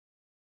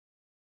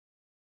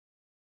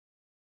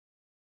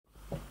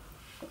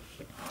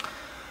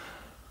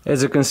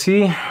As you can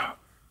see,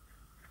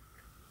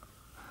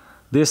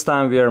 this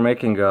time we are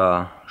making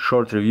a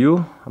short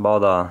review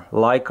about a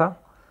Leica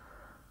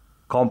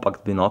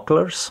compact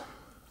binoculars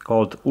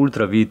called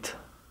Ultravid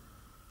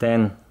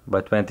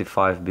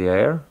 10x25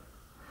 BAR,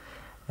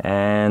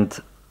 and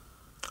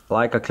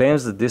Leica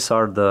claims that these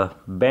are the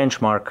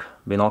benchmark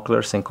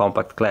binoculars in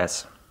compact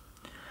class.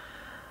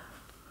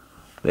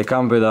 They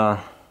come with a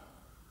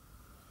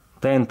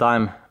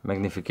 10x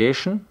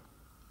magnification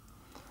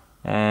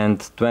and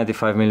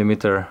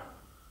 25mm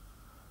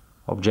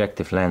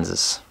objective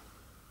lenses.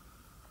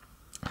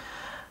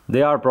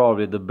 They are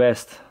probably the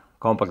best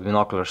compact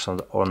binoculars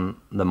on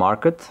the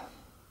market,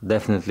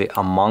 definitely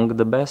among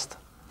the best.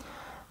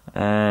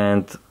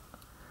 And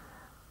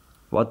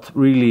what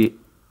really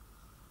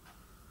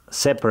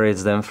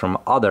separates them from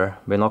other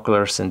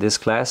binoculars in this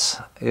class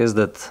is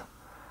that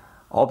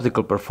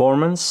optical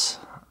performance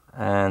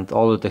and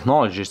all the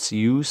technologies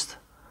used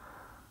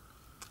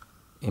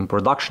in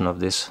production of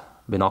these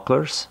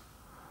binoculars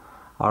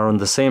are on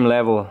the same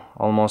level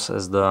almost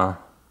as the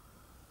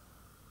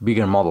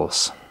bigger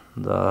models,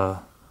 the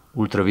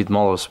Ultravid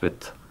models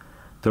with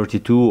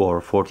 32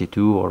 or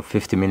 42 or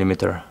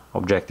 50mm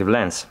objective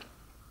lens.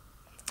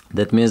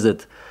 That means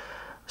that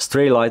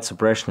stray light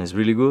suppression is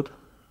really good,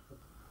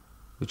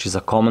 which is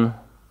a common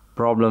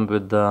problem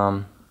with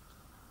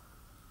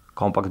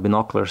compact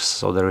binoculars,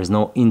 so there is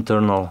no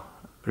internal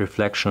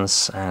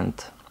reflections and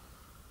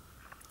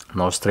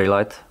no stray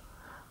light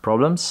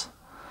problems.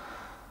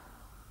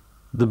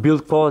 The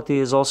build quality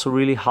is also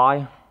really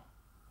high,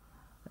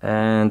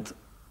 and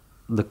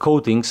the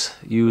coatings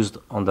used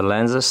on the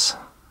lenses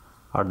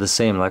are the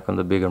same like on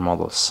the bigger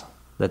models.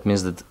 That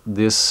means that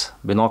these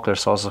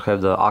binoculars also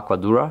have the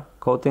Aquadura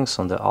coatings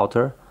on the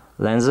outer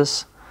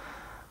lenses,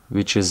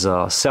 which is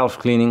a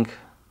self-cleaning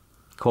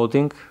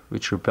coating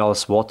which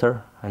repels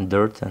water and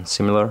dirt and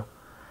similar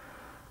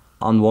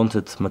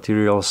unwanted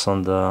materials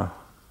on the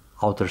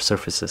outer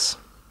surfaces.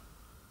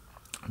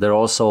 They're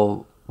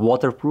also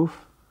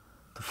waterproof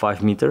to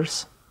 5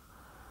 meters,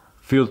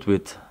 filled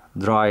with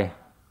dry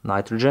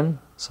nitrogen,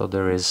 so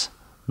there is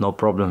no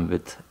problem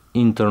with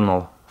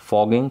internal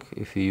fogging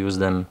if you use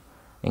them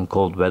in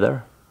cold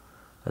weather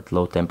at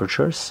low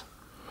temperatures.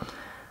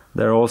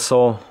 They're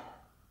also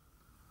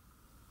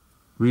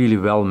really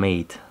well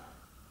made.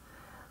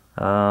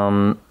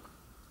 As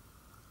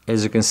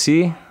you can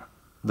see,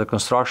 the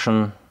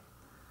construction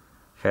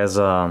has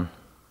a,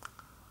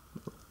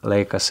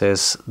 Leica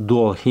says,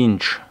 dual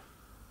hinge.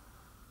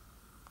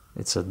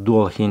 It's a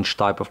dual hinge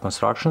type of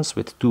constructions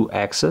with 2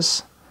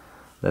 axes.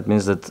 That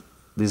means that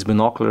these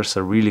binoculars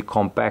are really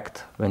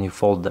compact when you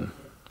fold them.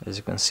 As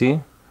you can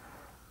see,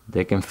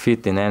 they can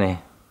fit in any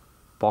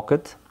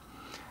pocket,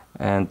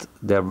 and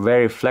they're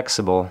very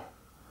flexible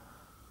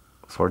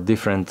for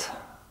different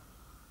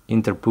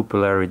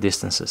interpupillary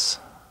distances,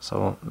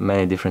 so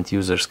many different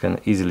users can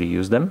easily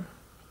use them.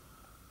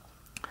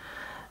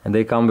 And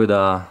they come with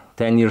a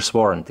 10 years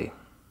warranty.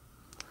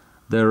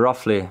 They're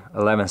roughly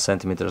 11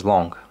 centimeters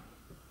long.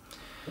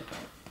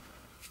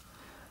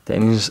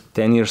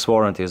 10 years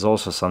warranty is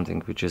also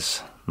something which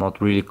is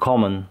not really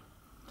common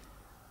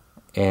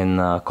in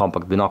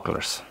compact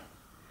binoculars.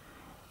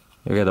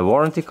 You get a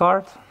warranty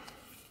card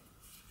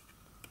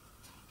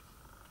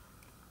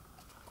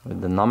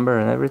with the number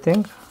and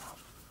everything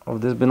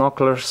of these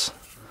binoculars,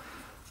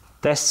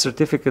 test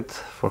certificate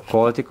for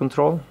quality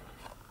control,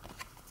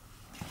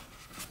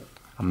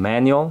 a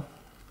manual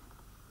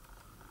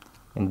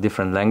in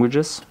different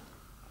languages,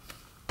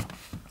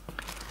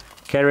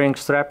 carrying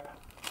strap,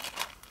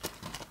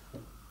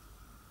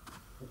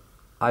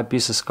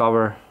 eyepieces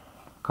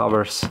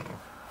covers,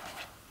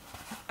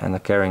 and a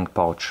carrying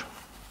pouch.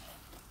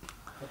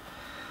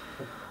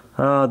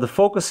 The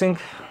focusing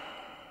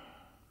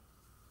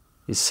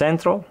is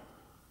central.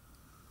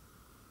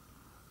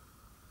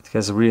 It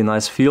has a really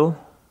nice feel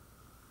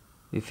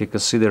if you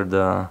consider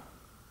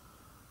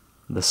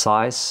the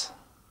size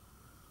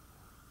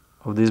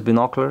of these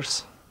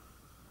binoculars.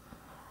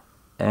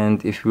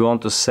 And if you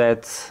want to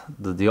set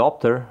the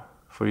diopter,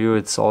 for you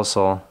it's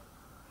also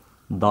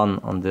done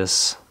on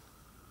this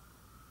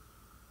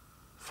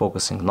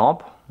focusing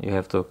knob. You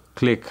have to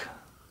click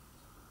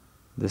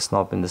this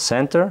knob in the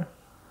center,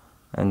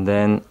 and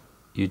then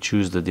you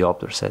choose the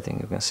diopter setting.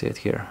 You can see it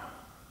here.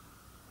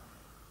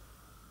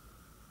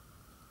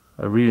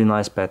 A really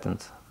nice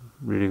patent,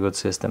 really good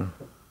system,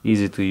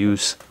 easy to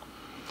use,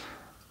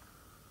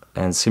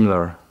 and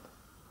similar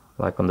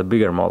like on the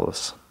bigger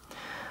models.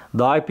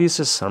 The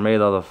eyepieces are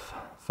made out of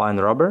fine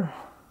rubber.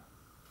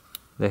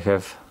 They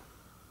have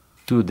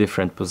 2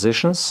 different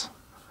positions.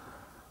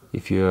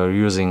 If you are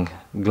using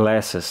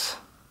glasses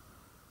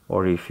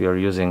or if you are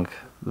using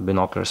the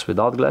binoculars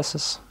without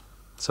glasses.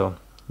 So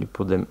you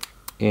put them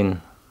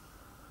in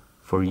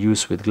for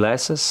use with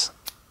glasses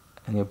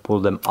and you pull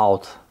them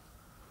out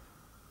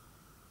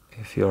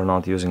if you are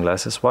not using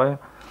glasses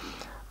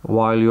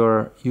while you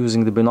are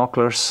using the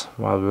binoculars,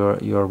 while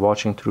you are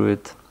watching through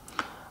it.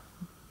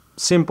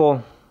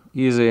 Simple,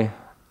 easy,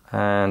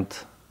 and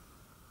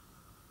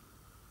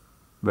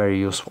very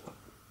useful.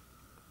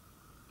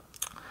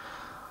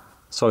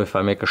 So if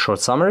I make a short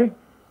summary,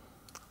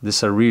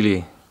 these are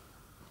really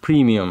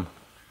premium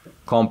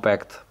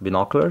compact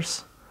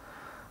binoculars.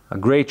 A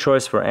great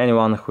choice for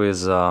anyone who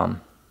is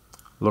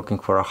looking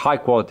for a high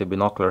quality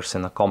binoculars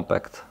in a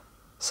compact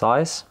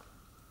size.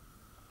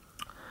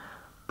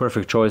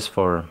 Perfect choice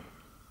for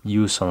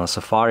use on a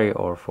safari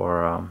or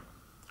for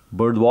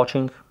bird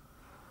watching,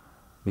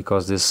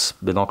 because these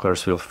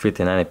binoculars will fit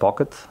in any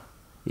pocket,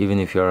 even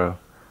if you're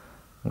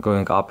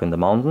going up in the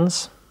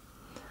mountains.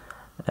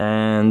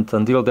 And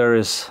until there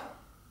is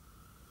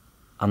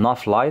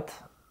enough light,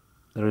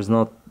 there is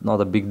not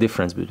a big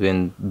difference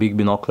between big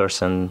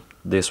binoculars and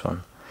this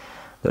one.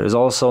 There is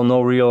also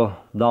no real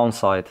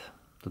downside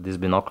to these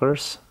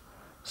binoculars,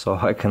 so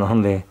I can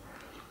only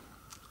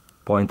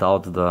point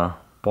out the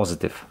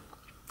positive.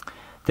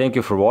 Thank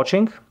you for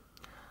watching.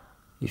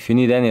 If you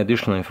need any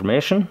additional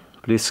information,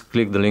 please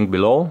click the link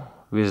below,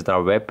 visit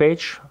our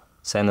webpage,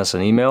 send us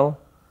an email,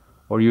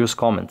 or use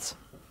comments.